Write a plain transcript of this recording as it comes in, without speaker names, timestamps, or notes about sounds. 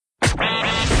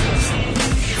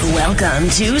Welcome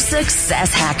to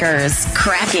Success Hackers,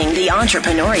 Cracking the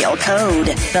Entrepreneurial Code,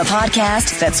 the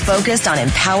podcast that's focused on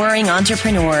empowering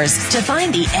entrepreneurs to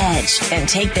find the edge and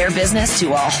take their business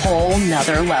to a whole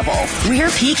nother level. We're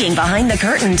peeking behind the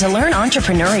curtain to learn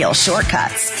entrepreneurial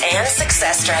shortcuts and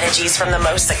success strategies from the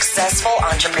most successful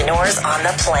entrepreneurs on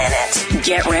the planet.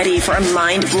 Get ready for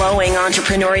mind-blowing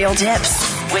entrepreneurial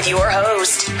tips with your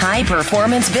host,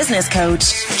 high-performance business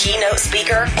coach, keynote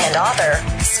speaker, and author,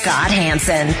 Scott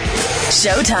Hanson.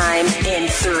 Showtime in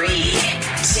 3, 2,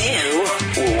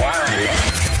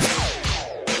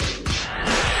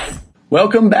 1.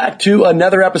 Welcome back to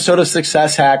another episode of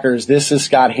Success Hackers. This is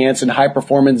Scott Hanson,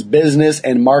 high-performance business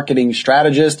and marketing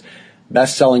strategist,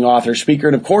 best-selling author, speaker,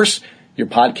 and of course, your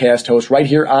podcast host right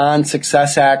here on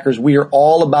Success Hackers. We are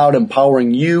all about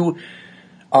empowering you,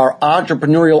 our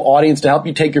entrepreneurial audience, to help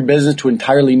you take your business to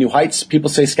entirely new heights. People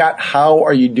say, Scott, how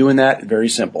are you doing that? Very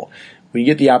simple. We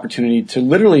get the opportunity to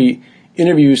literally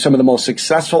interview some of the most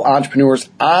successful entrepreneurs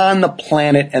on the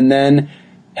planet and then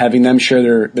having them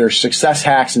share their success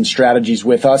hacks and strategies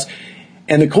with us.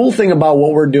 And the cool thing about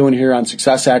what we're doing here on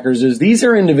Success Hackers is these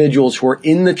are individuals who are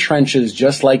in the trenches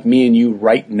just like me and you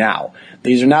right now.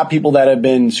 These are not people that have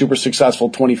been super successful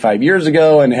 25 years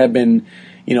ago and have been,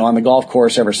 on the golf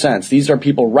course ever since. These are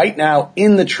people right now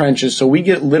in the trenches. So we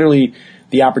get literally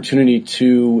the opportunity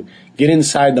to get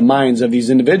inside the minds of these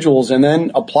individuals and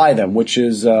then apply them, which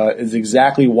is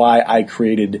exactly why I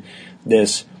created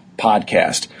this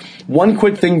podcast. One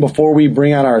quick thing before we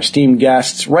bring on our esteemed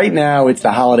guests. Right now, it's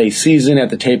the holiday season at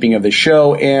the taping of the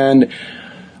show, and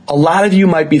a lot of you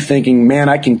might be thinking, man,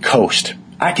 I can coast.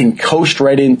 I can coast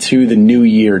right into the new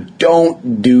year.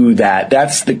 Don't do that.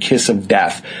 That's the kiss of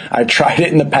death. I've tried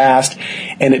it in the past,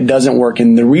 and it doesn't work.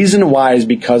 And the reason why is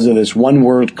because of this one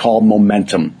word called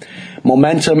momentum.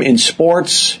 Momentum in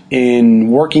sports,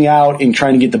 in working out, in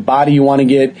trying to get the body you want to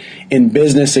get, in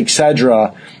business,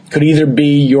 etc., could either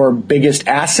be your biggest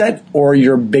asset or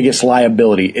your biggest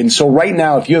liability. And so right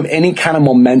now, if you have any kind of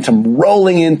momentum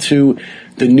rolling into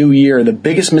the new year, the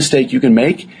biggest mistake you can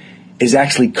make is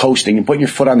actually coasting and putting your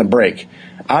foot on the brake.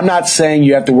 I'm not saying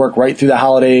you have to work right through the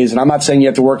holidays, and I'm not saying you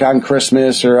have to work on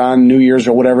Christmas or on New Year's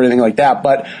or whatever, anything like that,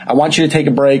 but I want you to take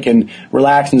a break and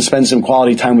relax and spend some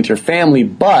quality time with your family,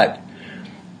 but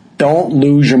don't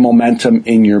lose your momentum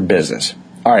in your business.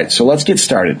 All right, so let's get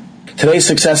started. Today's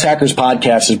Success Hackers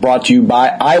podcast is brought to you by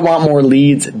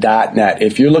iwantmoreleads.net.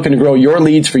 If you're looking to grow your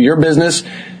leads for your business,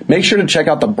 make sure to check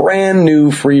out the brand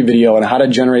new free video on how to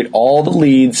generate all the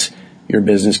leads your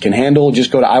business can handle. Just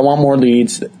go to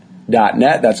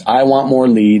iwantmoreleads.net. That's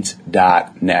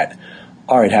iwantmoreleads.net.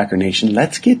 All right, Hacker Nation,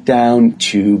 let's get down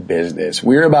to business.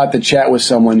 We're about to chat with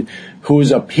someone who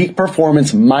is a peak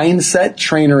performance mindset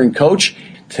trainer and coach.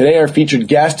 Today, our featured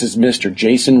guest is Mr.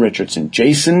 Jason Richardson.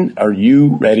 Jason, are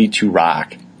you ready to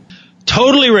rock?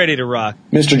 Totally ready to rock.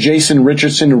 Mr. Jason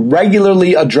Richardson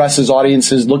regularly addresses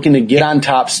audiences looking to get on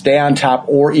top, stay on top,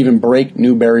 or even break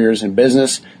new barriers in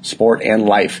business, sport, and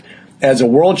life. As a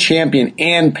world champion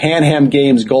and Pan Am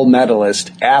Games gold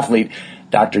medalist athlete,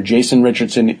 Dr. Jason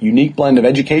Richardson's unique blend of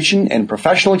education and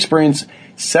professional experience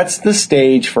sets the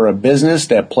stage for a business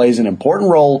that plays an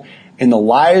important role in the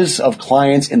lives of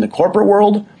clients in the corporate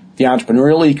world, the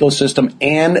entrepreneurial ecosystem,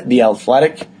 and the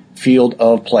athletic field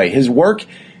of play. His work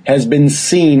has been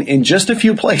seen in just a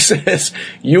few places: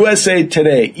 USA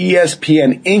Today,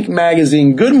 ESPN, Inc.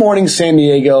 magazine, Good Morning San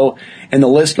Diego, and the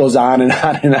list goes on and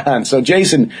on and on. So,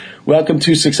 Jason, welcome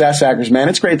to Success Hackers, man.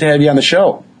 It's great to have you on the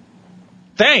show.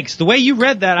 Thanks. The way you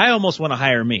read that, I almost want to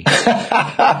hire me.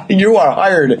 You are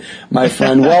hired, my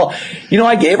friend. Well,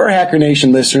 I gave our Hacker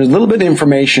Nation listeners a little bit of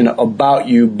information about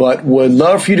you, but would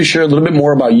love for you to share a little bit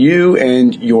more about you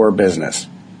and your business.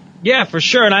 Yeah, for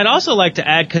sure. And I'd also like to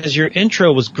add, because your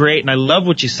intro was great, and I love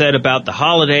what you said about the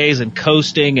holidays and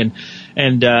coasting, and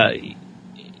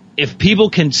if people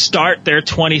can start their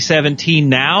 2017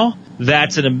 now,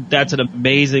 that's an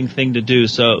amazing thing to do.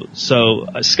 So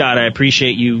Scott, I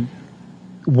appreciate you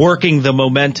working the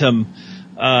momentum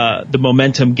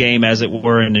game, as it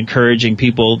were, and encouraging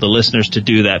people, the listeners, to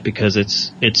do that, because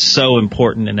it's so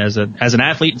important. And as an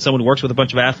athlete and someone who works with a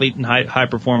bunch of athletes and high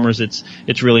performers, it's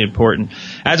really important.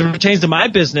 As it pertains to my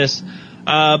business,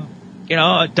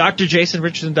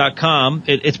 drjasonrichardson.com.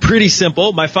 It's pretty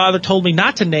simple. My father told me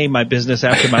not to name my business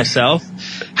after myself.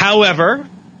 However,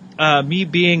 me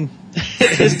being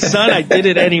his son, I did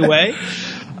it anyway.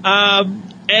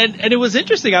 And it was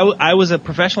interesting. I was a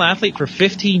professional athlete for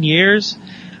 15 years.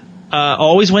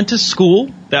 Always went to school.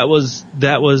 That was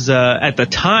at the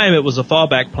time, it was a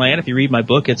fallback plan. If you read my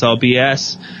book, It's All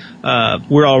BS.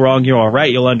 We're all wrong, you're all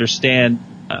right. You'll understand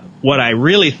what I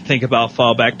really think about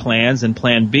fallback plans and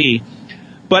plan B.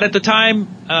 But at the time,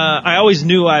 I always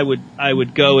knew I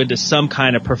would go into some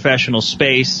kind of professional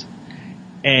space.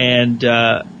 And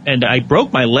I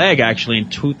broke my leg actually in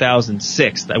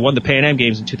 2006. I won the Pan Am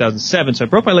Games in 2007, so I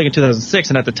broke my leg in 2006.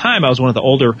 And at the time, I was one of the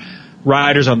older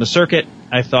riders on the circuit.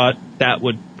 I thought that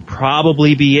would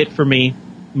probably be it for me.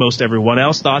 Most everyone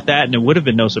else thought that, and it would have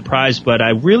been no surprise. But I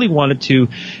really wanted to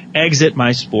exit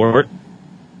my sport,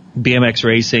 BMX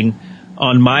racing,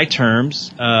 on my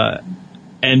terms,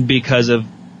 and because of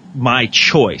my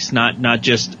choice, not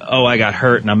just, I got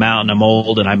hurt and I'm out and I'm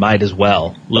old and I might as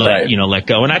well let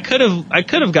go. And I could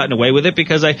have gotten away with it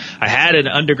because I had an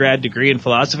undergrad degree in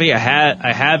philosophy. I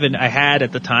had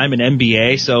at the time an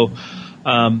MBA. So,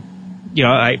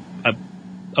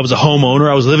 I was a homeowner.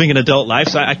 I was living an adult life.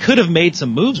 So I could have made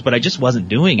some moves, but I just wasn't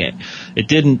doing it. It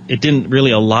didn't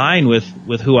really align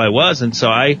with who I was. And so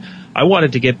I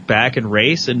wanted to get back and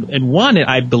race. And one,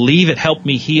 I believe it helped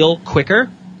me heal quicker.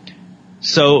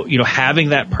 So, having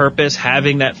that purpose,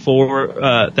 having that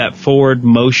forward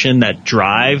motion, that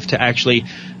drive to actually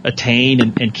attain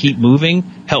and keep moving,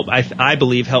 I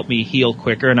believe helped me heal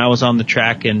quicker. And I was on the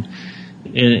track in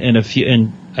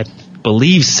I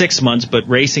believe 6 months, but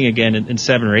racing again in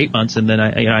 7 or 8 months. And then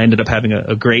I ended up having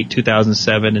a great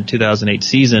 2007 and 2008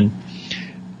 season.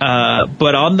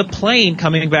 But on the plane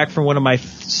coming back from one of my I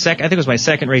think it was my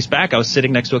second race back, I was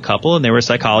sitting next to a couple, and they were a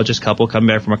psychologist couple coming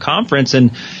back from a conference,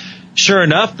 and sure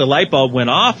enough, the light bulb went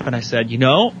off, and I said,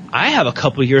 I have a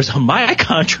couple of years on my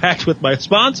contract with my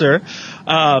sponsor.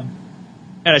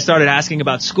 And I started asking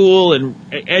about school and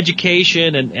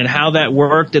education and how that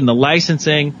worked and the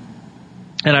licensing.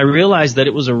 And I realized that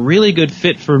it was a really good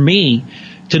fit for me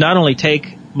to not only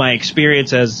take my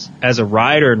experience as a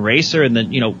rider and racer, and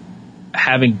then,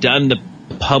 having done the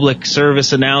public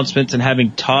service announcements and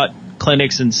having taught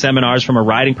clinics and seminars from a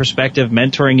riding perspective,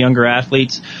 mentoring younger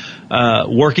athletes,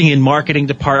 working in marketing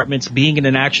departments, being in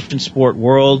an action sport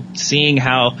world, seeing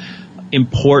how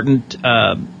important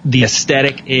the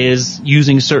aesthetic is,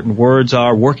 using certain words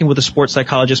are, working with a sports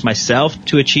psychologist myself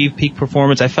to achieve peak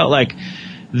performance. I felt like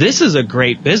this is a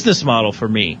great business model for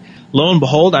me. Lo and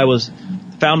behold,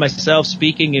 found myself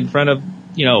speaking in front of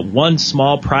one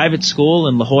small private school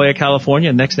in La Jolla, California.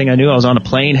 And next thing I knew, I was on a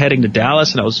plane heading to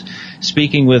Dallas, and I was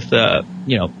speaking with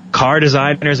car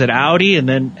designers at Audi, and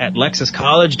then at Lexus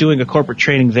College doing a corporate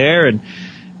training there, and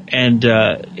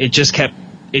it just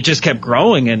kept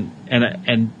growing,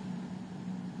 and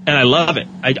I love it.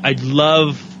 I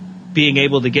love being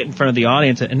able to get in front of the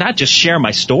audience and not just share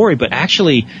my story, but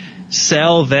actually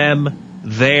sell them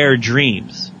their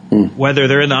dreams, whether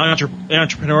they're in the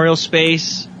entrepreneurial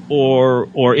space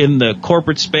or in the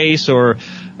corporate space or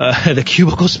the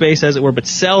cubicle space, as it were, but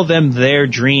sell them their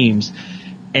dreams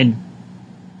and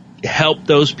help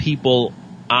those people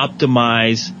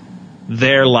optimize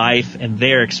their life and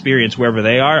their experience wherever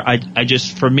they are.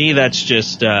 For me, that's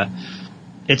just,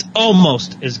 it's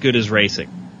almost as good as racing.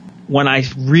 When I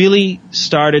really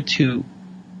started to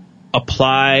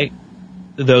apply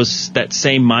that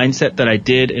same mindset that I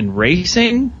did in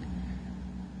racing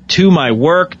to my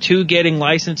work, to getting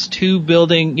licensed, to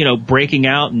building, breaking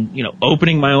out and,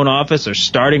 opening my own office or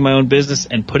starting my own business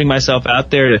and putting myself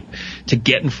out there to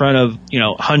get in front of,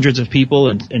 hundreds of people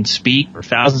and speak, or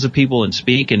thousands of people and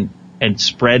speak and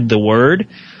spread the word.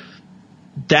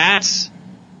 That's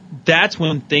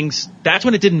when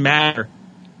it didn't matter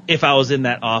if I was in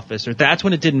that office, or that's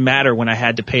when it didn't matter when I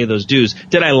had to pay those dues.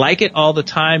 Did I like it all the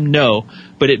time? No,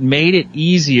 but it made it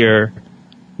easier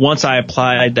once I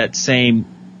applied that same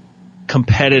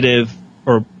competitive,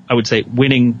 or I would say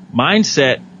winning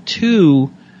mindset to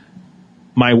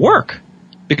my work.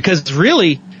 Because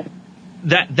really,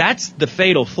 that's the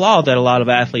fatal flaw that a lot of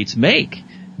athletes make.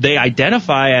 They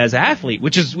identify as athlete,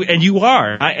 and you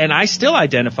are, and I still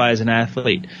identify as an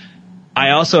athlete. I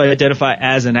also identify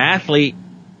as an athlete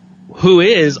who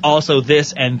is also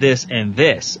this and this and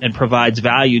this, and provides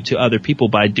value to other people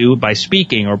by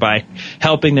speaking, or by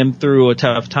helping them through a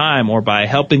tough time, or by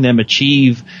helping them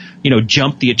achieve,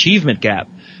 jump the achievement gap.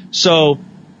 So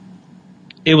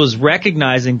it was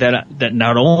recognizing that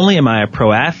not only am I a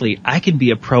pro athlete, I can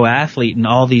be a pro athlete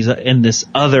in this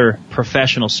other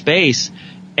professional space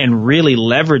and really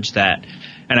leverage that.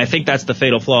 And I think that's the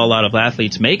fatal flaw a lot of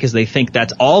athletes make, is they think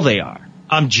that's all they are.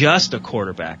 I'm just a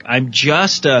quarterback. I'm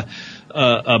just a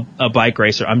bike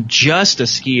racer. I'm just a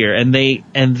skier. And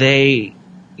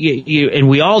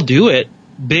we all do it,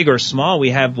 big or small.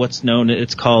 We have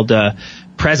it's called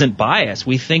present bias.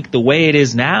 We think the way it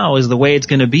is now is the way it's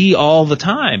going to be all the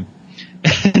time.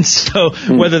 And so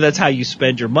whether that's how you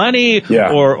spend your money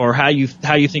or how you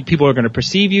think people are going to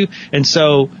perceive you. And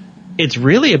so it's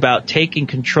really about taking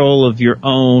control of your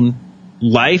own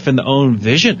life and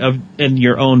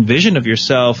your own vision of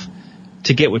yourself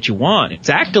to get what you want. It's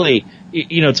actually,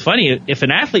 it's funny, if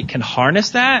an athlete can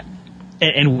harness that,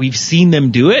 and we've seen them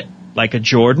do it, like a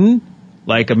Jordan,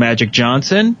 like a Magic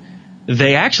Johnson,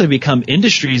 they actually become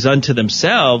industries unto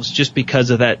themselves just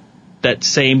because of that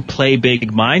same play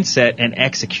big mindset and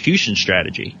execution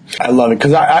strategy. I love it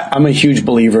because I'm a huge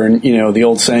believer in, the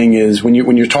old saying is when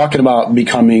you're talking about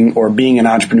becoming or being an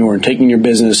entrepreneur and taking your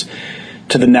business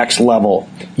to the next level,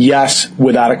 yes,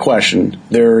 without a question,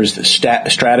 there's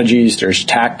strategies, there's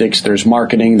tactics, there's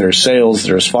marketing, there's sales,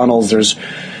 there's funnels, there's,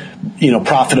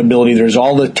 profitability, there's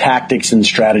all the tactics and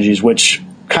strategies, which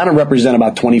kind of represent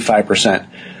about 25%.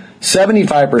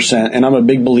 75%, and I'm a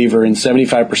big believer in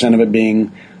 75% of it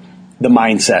being the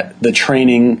mindset, the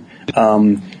training,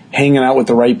 hanging out with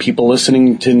the right people,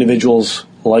 listening to individuals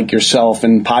like yourself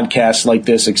and podcasts like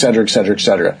this, et cetera, et cetera, et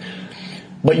cetera.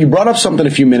 But you brought up something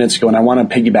a few minutes ago, and I want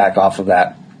to piggyback off of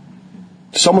that.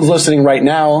 Someone's listening right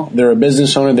now, they're a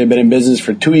business owner, they've been in business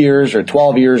for 2 years or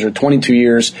 12 years or 22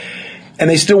 years, and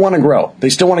they still want to grow. They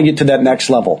still want to get to that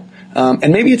next level.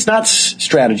 And maybe it's not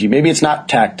strategy, maybe it's not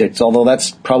tactics, although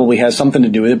that's probably has something to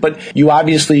do with it, but you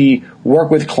obviously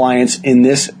work with clients in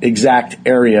this exact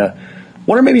area.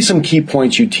 What are maybe some key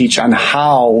points you teach on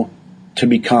how to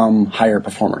become higher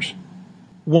performers?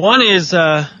 One is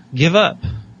give up.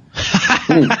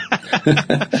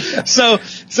 So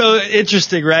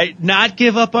interesting, right? Not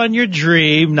give up on your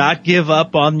dream, not give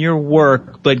up on your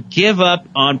work, but give up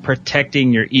on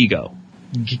protecting your ego.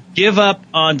 Give up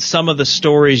on some of the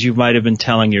stories you might have been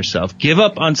telling yourself. Give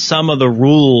up on some of the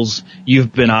rules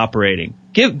you've been operating.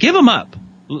 Give them up.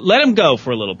 Let them go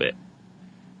for a little bit.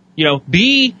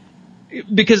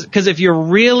 Because if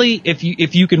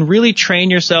you can really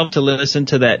train yourself to listen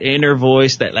to that inner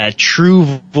voice, that true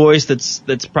voice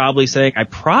that's probably saying, I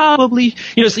probably,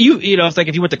 it's like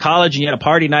if you went to college and you had a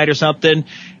party night or something,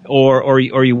 or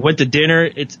you went to dinner,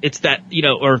 it's that,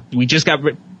 or we just got,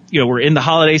 we're in the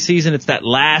holiday season, it's that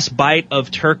last bite of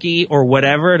turkey or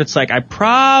whatever, and it's like, I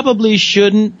probably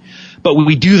shouldn't, but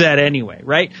we do that anyway,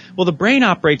 right? Well, the brain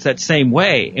operates that same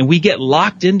way, and we get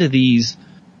locked into these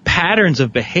patterns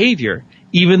of behavior,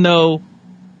 even though,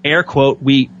 air quote,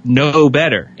 we know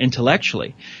better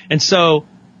intellectually. And so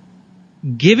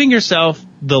giving yourself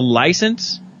the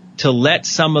license to let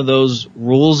some of those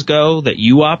rules go that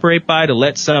you operate by, to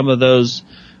let some of those,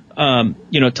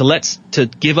 to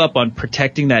give up on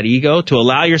protecting that ego, to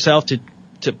allow yourself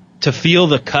to feel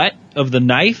the cut of the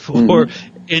knife or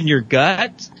in your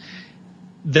gut,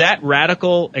 that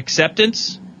radical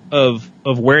acceptance of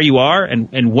where you are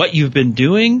and what you've been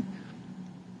doing,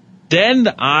 then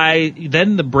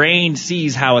the brain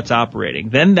sees how it's operating.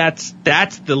 Then that's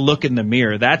the look in the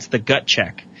mirror. That's the gut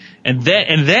check. And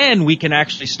then we can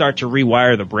actually start to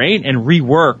rewire the brain and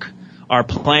rework our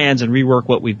plans and rework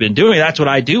what we've been doing. That's what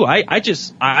I do. I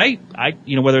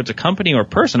whether it's a company or a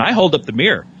person, I hold up the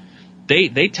mirror.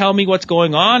 They tell me what's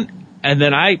going on, and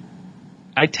then I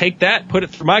take that, put it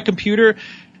through my computer,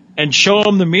 and show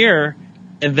them the mirror,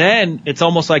 and then it's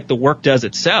almost like the work does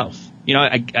itself.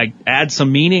 I add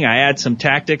some meaning, I add some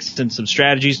tactics and some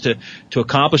strategies to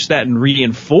accomplish that and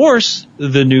reinforce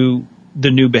the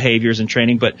new behaviors and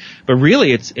training. But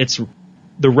really, it's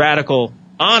the radical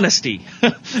honesty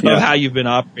of how you've been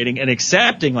operating and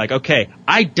accepting, like, okay,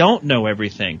 I don't know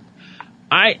everything.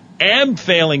 I am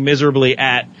failing miserably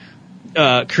at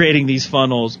creating these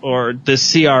funnels or the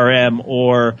CRM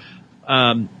or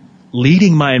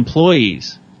leading my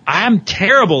employees. I'm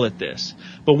terrible at this.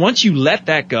 But once you let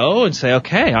that go and say,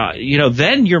 okay,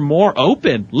 then you're more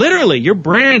open. Literally, your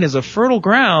brain is a fertile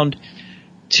ground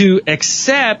to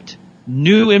accept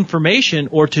new information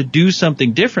or to do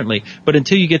something differently. But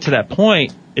until you get to that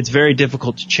point, it's very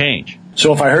difficult to change.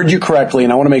 So if I heard you correctly,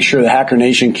 and I want to make sure the Hacker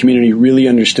Nation community really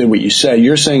understood what you said,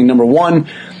 you're saying number one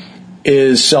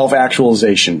is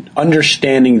self-actualization,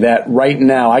 understanding that right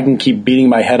now I can keep beating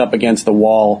my head up against the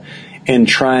wall and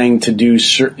trying to do,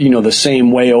 the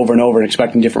same way over and over and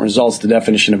expecting different results, the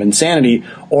definition of insanity.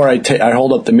 Or I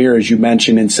hold up the mirror, as you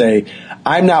mentioned, and say,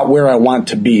 I'm not where I want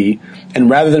to be. And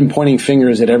rather than pointing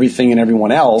fingers at everything and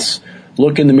everyone else,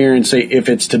 look in the mirror and say, if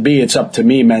it's to be, it's up to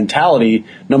me mentality.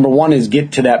 Number one is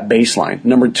get to that baseline.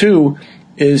 Number two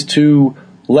is to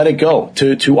let it go,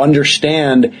 to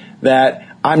understand that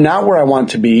I'm not where I want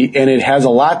to be, and it has a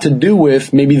lot to do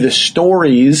with maybe the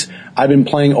stories I've been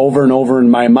playing over and over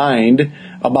in my mind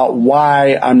about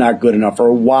why I'm not good enough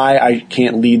or why I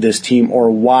can't lead this team or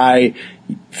why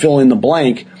fill in the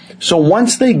blank. So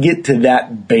once they get to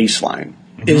that baseline,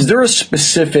 is there a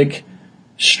specific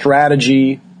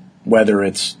strategy, whether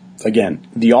it's, again,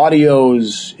 the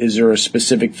audios, is there a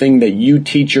specific thing that you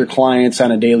teach your clients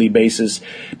on a daily basis?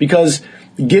 Because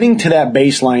getting to that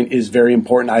baseline is very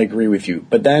important. I agree with you.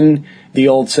 But then the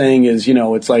old saying is,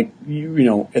 it's like,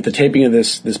 at the taping of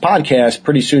this podcast,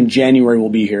 pretty soon January will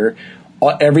be here.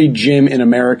 Every gym in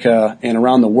America and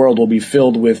around the world will be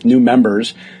filled with new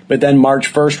members. But then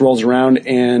March 1st rolls around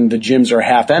and the gyms are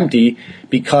half empty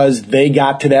because they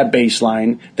got to that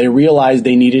baseline. They realized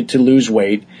they needed to lose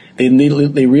weight. They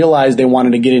realized they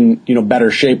wanted to get in,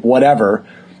 better shape, whatever.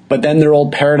 But then their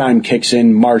old paradigm kicks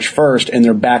in March 1st and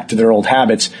they're back to their old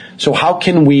habits. So how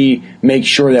can we make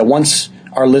sure that once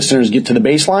our listeners get to the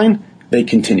baseline, they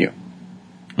continue?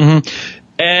 Mm-hmm.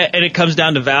 And it comes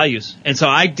down to values. And so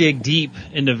I dig deep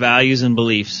into values and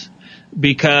beliefs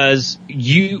because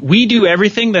we do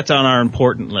everything that's on our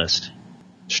important list.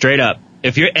 Straight up.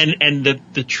 If you're, and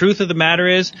the truth of the matter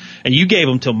is, and you gave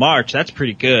them till March, that's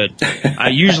pretty good.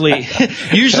 Usually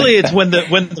it's when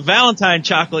the Valentine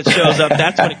chocolate shows up,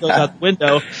 that's when it goes out the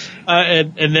window.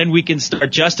 And then we can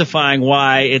start justifying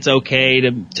why it's okay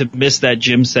to miss that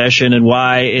gym session and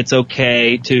why it's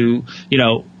okay to,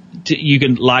 you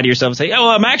can lie to yourself and say, oh,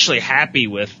 I'm actually happy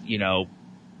with,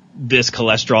 this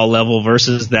cholesterol level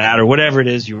versus that or whatever it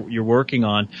is you're working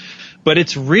on. But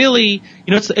it's really,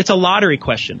 it's a lottery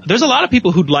question. There's a lot of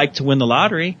people who'd like to win the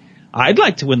lottery. I'd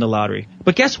like to win the lottery.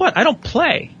 But guess what? I don't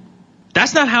play.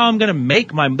 That's not how I'm going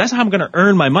to that's how I'm going to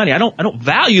earn my money. I don't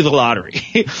value the lottery.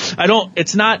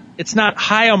 It's not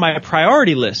high on my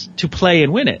priority list to play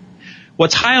and win it.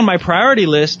 What's high on my priority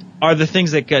list are the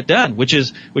things that get done, which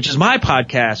is my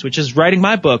podcast, which is writing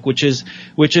my book, which is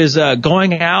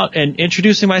going out and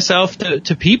introducing myself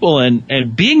to people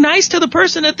and being nice to the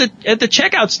person at the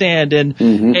checkout stand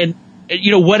and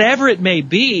whatever it may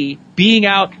be, being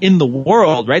out in the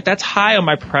world, right? That's high on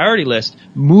my priority list.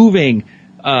 Moving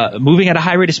at a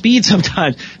high rate of speed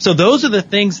sometimes. So those are the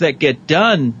things that get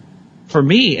done for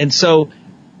me. And so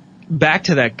back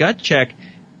to that gut check.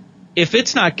 If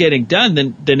it's not getting done,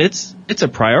 then it's a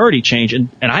priority change. And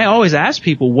I always ask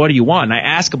people, what do you want? And I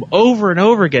ask them over and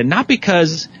over again, not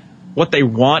because what they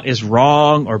want is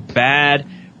wrong or bad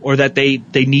or that they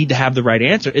need to have the right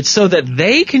answer. It's so that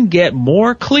they can get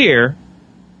more clear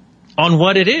on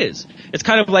what it is. It's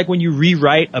kind of like when you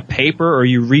rewrite a paper or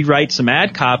you rewrite some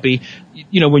ad copy,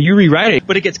 when you rewrite it,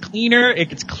 but it gets cleaner, it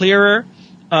gets clearer,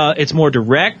 it's more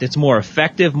direct, it's more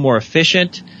effective, more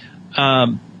efficient.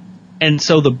 And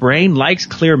so the brain likes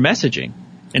clear messaging.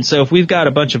 And so if we've got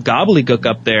a bunch of gobbledygook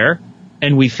up there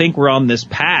and we think we're on this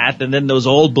path and then those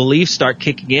old beliefs start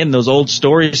kicking in, those old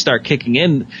stories start kicking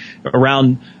in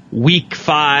around week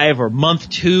 5 or month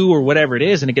 2 or whatever it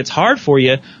is, and it gets hard for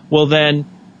you, well then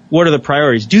what are the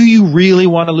priorities? Do you really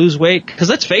want to lose weight? Because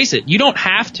let's face it, you don't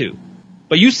have to.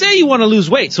 But you say you want to lose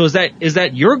weight. So is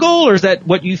that your goal or is that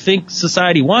what you think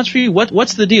society wants for you?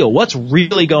 What's the deal? What's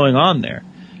really going on there?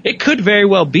 It could very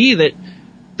well be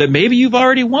that maybe you've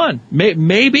already won.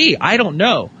 Maybe. I don't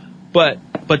know. But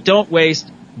don't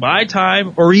waste my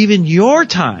time or even your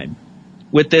time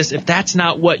with this if that's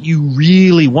not what you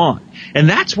really want. And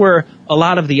that's where a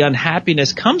lot of the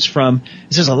unhappiness comes from.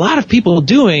 Is there's a lot of people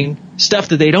doing stuff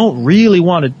that they don't really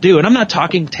want to do. And I'm not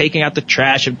talking taking out the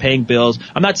trash and paying bills.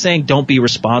 I'm not saying don't be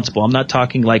responsible. I'm not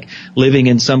talking like living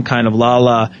in some kind of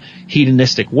la-la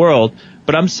hedonistic world.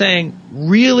 But I'm saying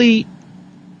really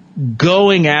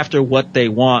going after what they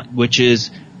want, which is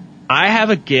I have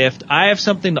a gift, I have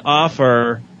something to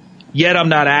offer, yet I'm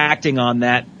not acting on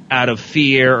that out of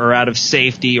fear or out of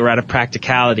safety or out of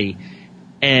practicality.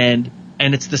 And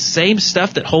it's the same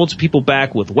stuff that holds people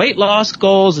back with weight loss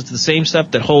goals. It's the same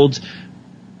stuff that holds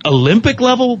Olympic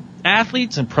level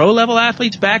athletes and pro level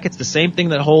athletes back. It's the same thing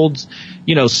that holds,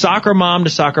 soccer mom to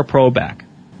soccer pro back.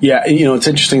 Yeah, it's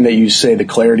interesting that you say the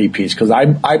clarity piece because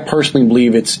I personally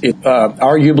believe it's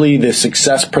arguably the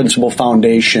success principle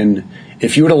foundation.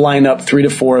 If you were to line up 3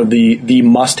 to 4 of the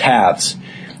must-haves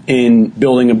in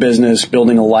building a business,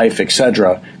 building a life,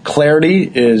 etc., clarity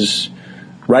is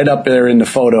right up there in the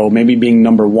photo, maybe being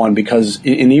number 1 because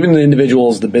and even the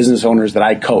individuals, the business owners that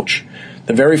I coach,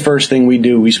 the very first thing we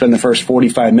do, we spend the first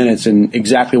 45 minutes and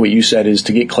exactly what you said is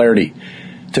to get clarity.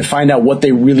 To find out what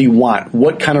they really want.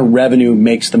 What kind of revenue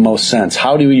makes the most sense?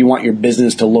 How do you want your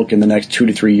business to look in the next 2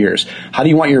 to 3 years? How do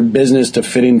you want your business to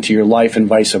fit into your life and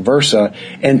vice versa?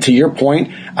 And to your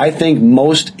point, I think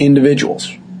most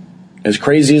individuals, as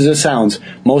crazy as it sounds,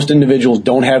 most individuals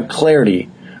don't have clarity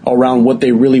around what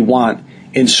they really want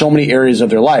in so many areas of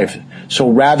their life. So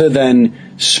rather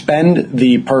than spend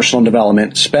the personal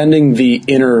development, spending the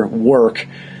inner work,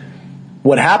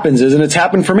 what happens is, and it's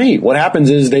happened for me, what happens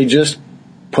is they just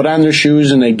put on their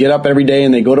shoes and they get up every day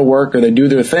and they go to work or they do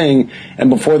their thing, and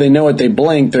before they know it, they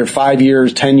blink, they're 5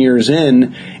 years, 10 years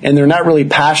in, and they're not really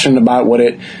passionate about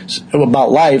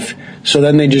about life, so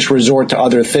then they just resort to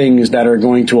other things that are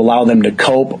going to allow them to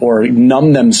cope or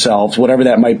numb themselves, whatever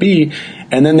that might be,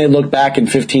 and then they look back in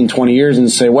 15, 20 years and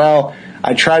say, well,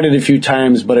 I tried it a few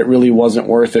times, but it really wasn't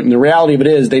worth it. And the reality of it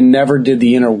is they never did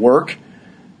the inner work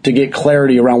to get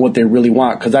clarity around what they really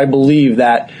want, because I believe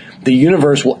that the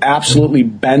universe will absolutely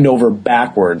bend over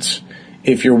backwards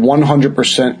if you're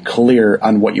 100% clear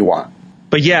on what you want.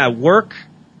 But yeah, work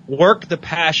the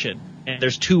passion. And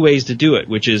there's two ways to do it,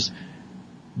 which is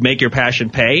make your passion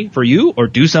pay for you or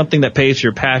do something that pays for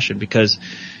your passion, because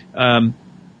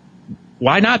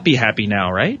why not be happy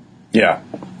now, right? Yeah.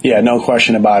 Yeah, no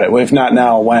question about it. Well, if not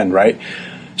now, when, right?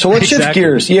 So let's shift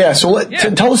gears. Yeah, so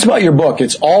tell us about your book.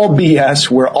 It's All BS,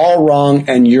 We're All Wrong,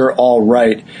 and You're All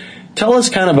Right. Tell us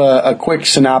kind of a quick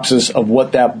synopsis of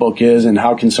what that book is and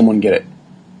how can someone get it?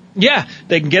 Yeah,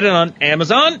 they can get it on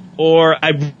Amazon, or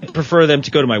I prefer them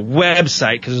to go to my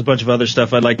website because there's a bunch of other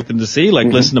stuff I'd like them to see, like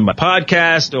listen to my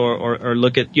podcast or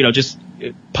look at, just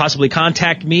possibly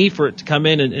contact me for it to come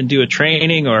in and do a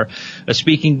training or a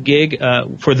speaking gig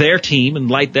for their team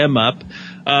and light them up.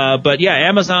 But yeah,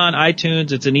 Amazon,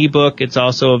 iTunes, it's an ebook. It's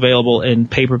also available in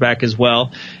paperback as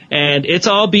well. And it's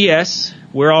all BS.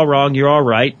 We're all wrong. You're all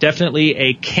right. Definitely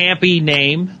a campy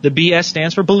name. The BS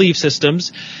stands for belief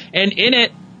systems. And in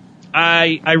it,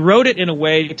 I wrote it in a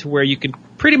way to where you can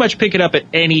pretty much pick it up at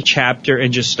any chapter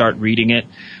and just start reading it.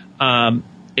 And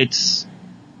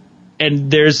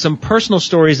there's some personal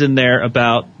stories in there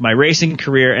about my racing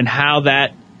career and how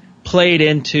that played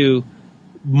into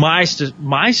my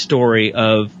story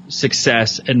of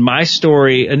success and my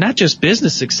story, and not just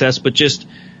business success, but just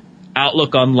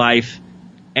outlook on life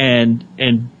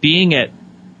and being at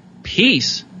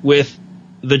peace with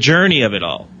the journey of it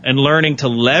all and learning to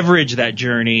leverage that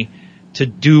journey to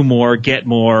do more, get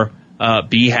more,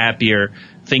 be happier,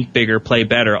 think bigger, play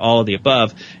better, all of the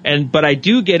above. But I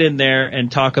do get in there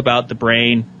and talk about the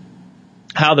brain,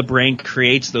 how the brain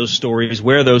creates those stories,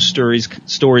 where those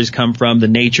stories come from, the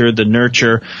nature, the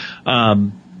nurture.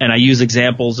 And I use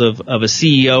examples of a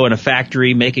CEO in a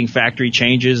factory making factory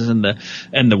changes and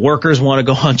the workers want to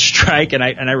go on strike. And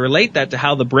I relate that to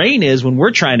how the brain is when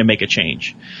we're trying to make a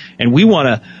change and we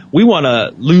want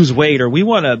to lose weight, or we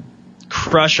want to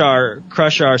crush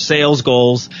our sales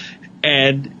goals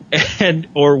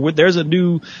or there's a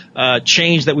new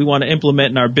change that we want to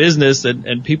implement in our business,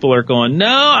 and people are going, no,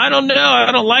 I don't know,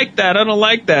 I don't like that,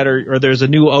 or there's a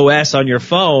new OS on your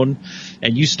phone,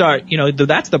 and you start,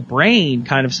 that's the brain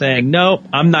kind of saying, no,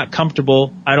 I'm not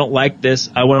comfortable, I don't like this,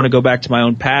 I want to go back to my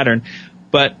own pattern.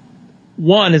 But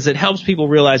one is it helps people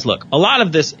realize, look, a lot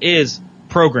of this is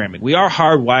programming. We are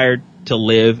hardwired to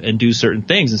live and do certain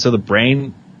things, and so the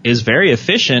brain is very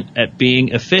efficient at being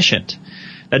efficient.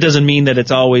 That doesn't mean that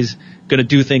it's always going to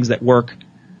do things that work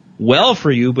well for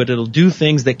you, but it'll do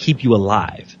things that keep you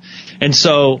alive. And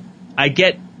so I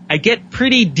get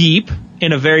pretty deep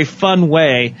in a very fun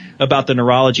way about the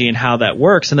neurology and how that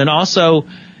works, and then also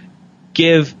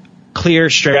give clear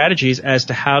strategies as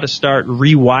to how to start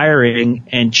rewiring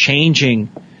and changing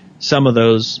some of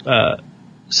those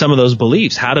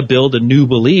beliefs, how to build a new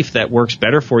belief that works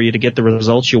better for you to get the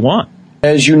results you want.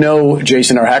 As you know,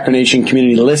 Jason, our Hacker Nation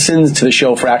community listens to the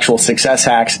show for actual success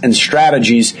hacks and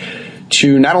strategies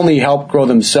to not only help grow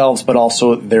themselves, but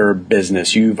also their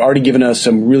business. You've already given us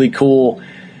some really cool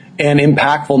and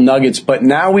impactful nuggets, but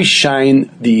now we shine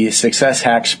the success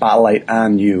hack spotlight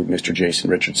on you, Mr.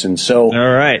 Jason Richardson. So,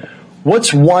 all right,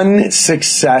 what's one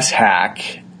success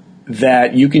hack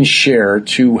that you can share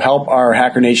to help our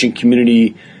Hacker Nation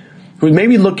community who may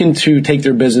be looking to take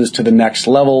their business to the next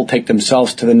level, take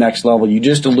themselves to the next level? You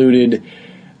just alluded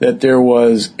that there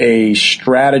was a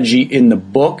strategy in the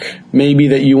book maybe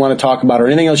that you want to talk about, or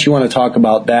anything else you want to talk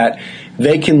about that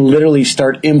they can literally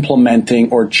start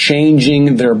implementing or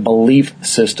changing their belief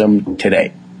system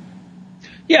today.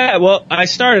 Yeah, well, I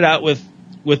started out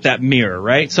with that mirror,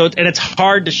 right? So, and it's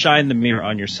hard to shine the mirror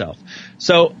on yourself.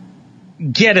 So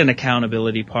get an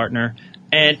accountability partner.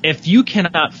 And if you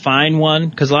cannot find one,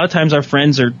 because a lot of times our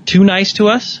friends are too nice to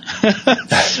us,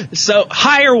 so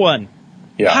hire one.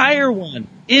 Yeah. Hire one.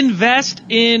 Invest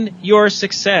in your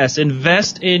success.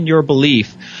 Invest in your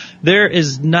belief. There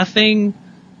is nothing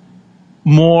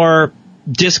more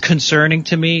disconcerting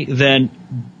to me than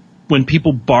when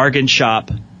people bargain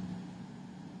shop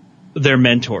their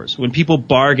mentors, when people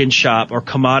bargain shop or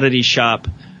commodity shop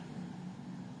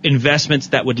investments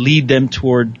that would lead them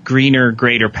toward greener,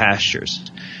 greater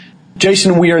pastures.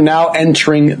 Jason, we are now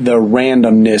entering the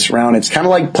randomness round. It's kind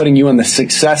of like putting you in the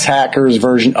Success Hackers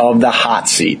version of the hot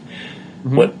seat.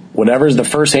 Mm-hmm. Whatever's the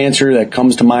first answer that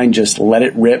comes to mind, just let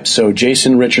it rip. So,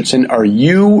 Jason Richardson, are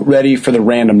you ready for the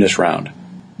randomness round?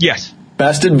 Yes.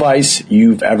 Best advice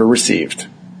you've ever received?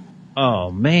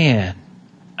 Oh, man.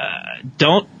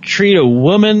 Don't treat a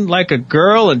woman like a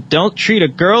girl, and don't treat a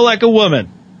girl like a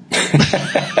woman. And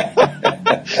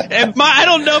I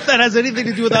don't know if that has anything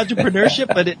to do with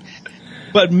entrepreneurship,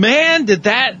 but man,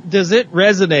 does it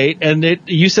resonate? And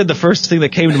you said the first thing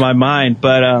that came to my mind,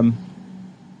 but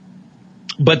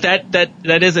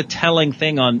that is a telling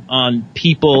thing on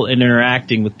people and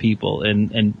interacting with people,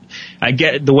 and I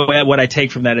get what I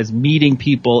take from that is meeting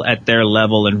people at their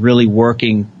level and really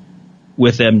working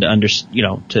with them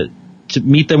to to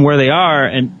meet them where they are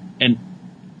and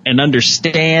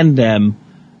understand them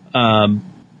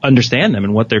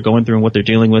and what they're going through and what they're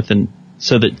dealing with, and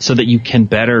so that you can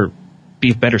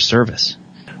be of better service.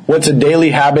 What's a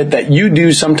daily habit that you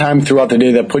do sometime throughout the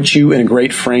day that puts you in a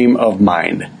great frame of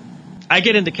mind? I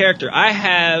get into character. I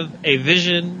have a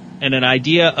vision and an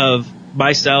idea of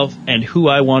myself and who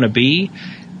I want to be,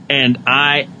 and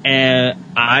I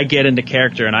get into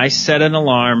character, and I set an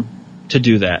alarm to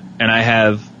do that.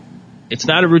 And it's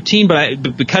not a routine,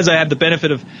 but because I have the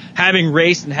benefit of having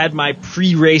raced and had my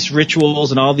pre-race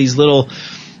rituals and all these little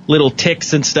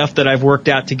ticks and stuff that I've worked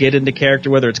out to get into character,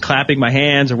 whether it's clapping my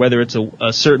hands or whether it's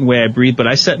a certain way I breathe, but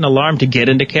I set an alarm to get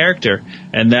into character,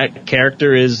 and that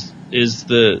character is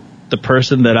the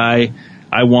person that I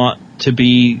want to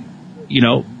be,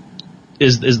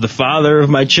 is the father of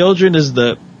my children, is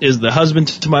the husband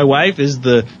to my wife, is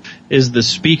the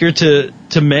speaker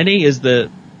to many, is the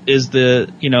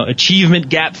achievement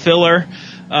gap filler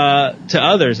to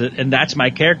others, and that's my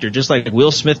character. Just like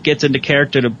Will Smith gets into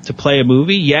character to play a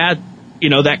movie,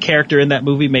 that character in that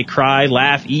movie may cry,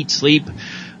 laugh, eat, sleep,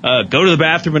 go to the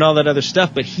bathroom and all that other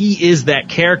stuff, but he is that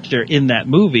character in that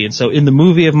movie. And so in the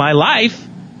movie of my life,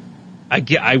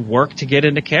 I work to get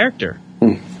into character,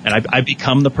 and I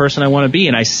become the person I want to be,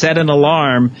 and I set an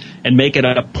alarm and make it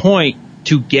a point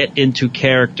to get into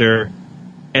character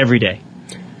every day.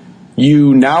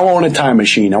 You now own a time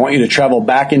machine. I want you to travel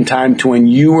back in time to when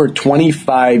you were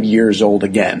 25 years old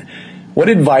again. What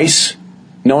advice,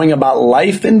 knowing about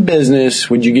life and business,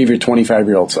 would you give your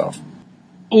 25-year-old self?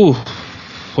 Ooh,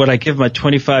 what I give my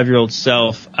 25-year-old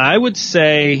self? I would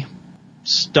say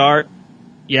start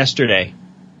yesterday.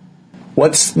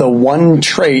 What's the one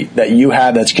trait that you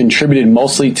have that's contributed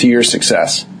mostly to your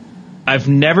success? I've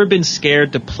never been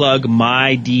scared to plug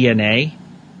my DNA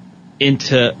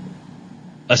into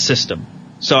a system.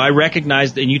 So I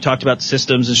recognized, and you talked about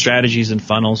systems and strategies and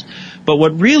funnels, but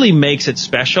what really makes it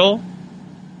special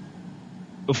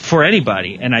for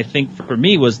anybody, and I think for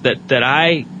me, was that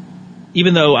I,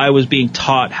 even though I was being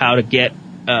taught how to get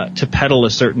to pedal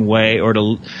a certain way or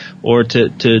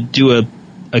to do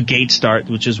a gate start,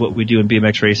 which is what we do in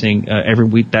BMX racing every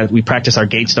week, that we practice our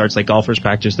gate starts like golfers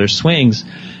practice their swings.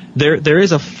 There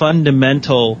is a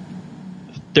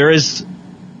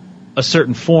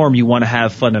certain form you want to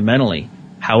have fundamentally.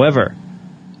 However,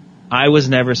 I was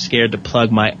never scared to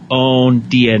plug my own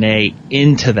DNA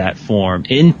into that form,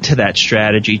 into that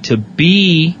strategy, to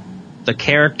be the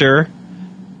character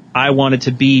I wanted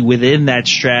to be within that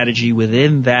strategy,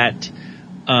 within that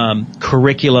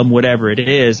curriculum, whatever it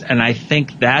is. And I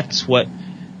think that's what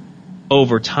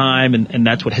over time, and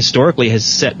that's what historically has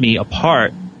set me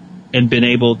apart and been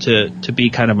able to be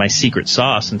kind of my secret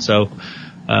sauce. And so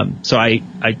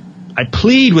I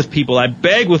plead with people, I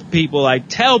beg with people, I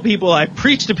tell people, I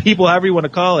preach to people, however you want to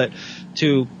call it,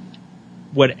 to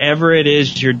whatever it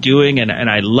is you're doing. And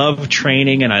I love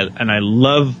training, and I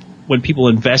love when people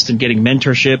invest in getting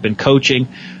mentorship and coaching.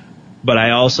 But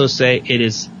I also say it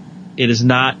is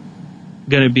not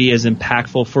going to be as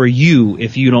impactful for you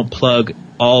if you don't plug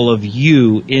all of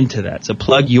you into that. So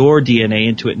plug your DNA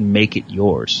into it and make it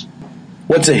yours.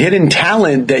 What's a hidden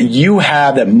talent that you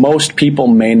have that most people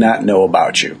may not know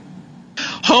about you?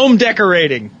 Home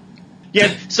decorating.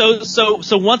 Yeah.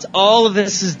 So once all of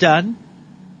this is done,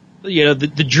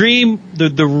 the dream,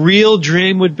 the real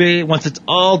dream would be, once it's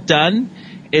all done,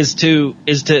 is to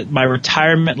my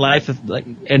retirement life.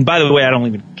 And by the way, I don't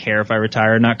even care if I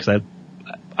retire or not, because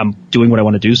I'm doing what I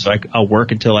want to do, so I'll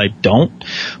work until I don't.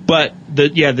 But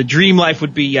the dream life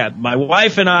would be, my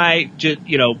wife and I,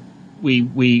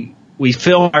 we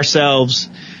film ourselves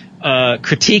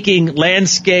critiquing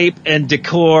landscape and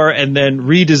decor, and then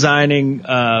redesigning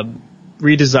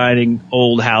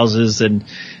old houses and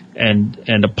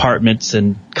apartments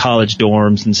and college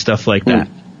dorms and stuff like that.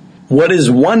 What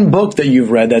is one book that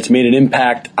you've read that's made an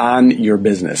impact on your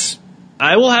business?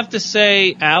 I will have to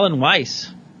say Alan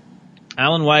Weiss.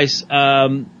 Alan Weiss,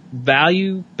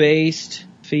 value-based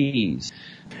fees.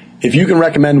 If you can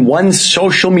recommend one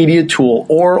social media tool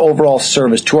or overall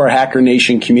service to our Hacker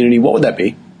Nation community, what would that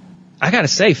be? I got to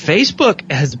say, Facebook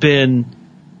has been,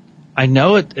 I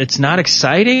know it's not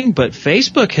exciting, but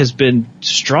Facebook has been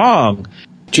strong.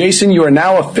 Jason, you are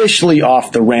now officially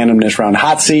off the randomness round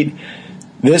hot seat.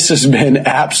 This has been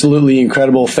absolutely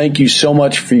incredible. Thank you so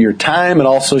much for your time and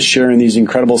also sharing these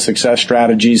incredible success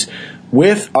strategies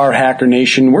with our Hacker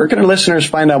Nation. Where can our listeners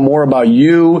find out more about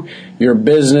you, your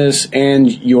business, and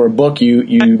your book?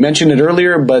 You mentioned it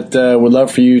earlier, but would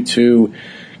love for you to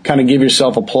kind of give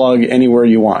yourself a plug anywhere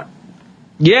you want.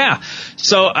 Yeah,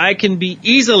 so I can be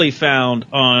easily found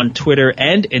on Twitter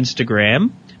and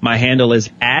Instagram. My handle is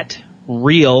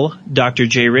 @real Dr.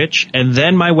 J. Rich, and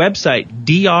then my website,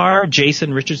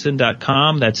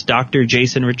 drjasonrichardson.com. That's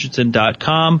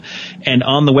drjasonrichardson.com. And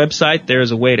on the website,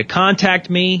 there's a way to contact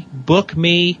me, book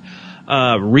me,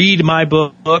 read my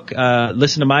book,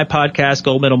 listen to my podcast,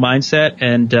 Gold Medal Mindset,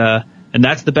 and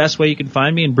that's the best way you can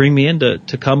find me and bring me in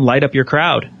to come light up your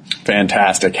crowd.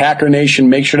 Fantastic. Hacker Nation,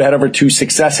 make sure to head over to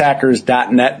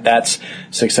successhackers.net. That's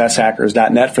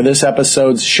successhackers.net for this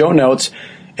episode's show notes.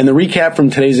 And the recap from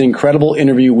today's incredible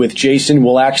interview with Jason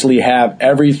will actually have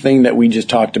everything that we just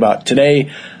talked about today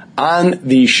on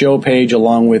the show page,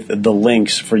 along with the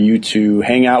links for you to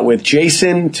hang out with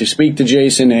Jason, to speak to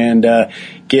Jason, and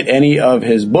get any of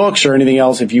his books or anything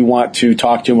else if you want to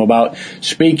talk to him about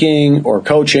speaking or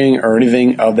coaching or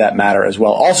anything of that matter as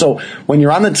well. Also, when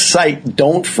you're on the site,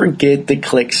 don't forget to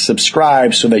click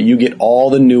subscribe so that you get all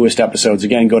the newest episodes.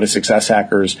 Again, go to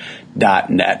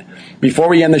successhackers.net. Before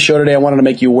we end the show today, I wanted to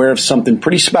make you aware of something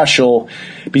pretty special.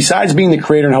 Besides being the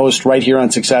creator and host right here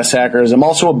on Success Hackers, I'm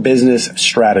also a business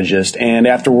strategist. And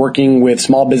after working with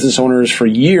small business owners for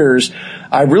years,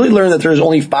 I've really learned that there's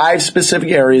only 5 specific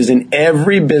areas in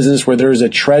every business where there's a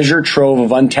treasure trove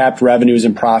of untapped revenues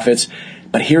and profits.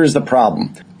 But here's the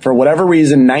problem. For whatever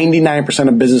reason, 99%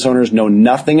 of business owners know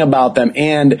nothing about them,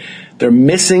 and they're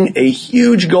missing a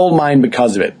huge gold mine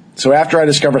because of it. So after I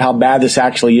discovered how bad this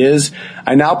actually is,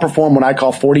 I now perform what I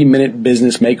call 40-minute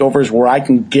business makeovers, where I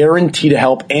can guarantee to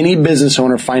help any business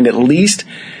owner find at least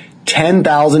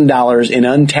 $10,000 in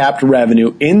untapped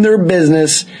revenue in their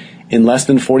business in less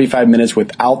than 45 minutes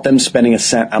without them spending a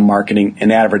cent on marketing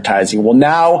and advertising. Well,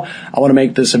 now I want to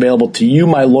make this available to you,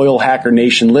 my loyal Hacker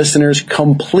Nation listeners,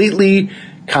 completely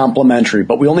complimentary,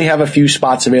 but we only have a few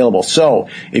spots available. So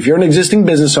if you're an existing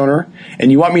business owner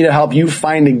and you want me to help you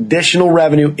find additional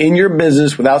revenue in your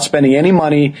business without spending any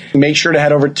money, make sure to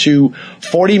head over to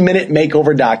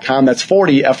 40minutemakeover.com. That's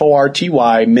 40,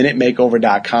 F-O-R-T-Y,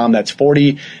 minutemakeover.com. That's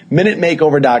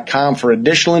 40minutemakeover.com for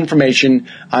additional information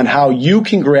on how you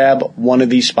can grab one of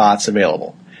these spots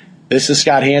available. This is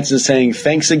Scott Hanson saying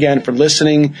thanks again for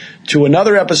listening to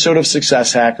another episode of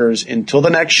Success Hackers. Until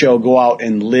the next show, go out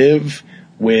and live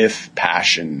with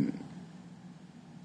passion.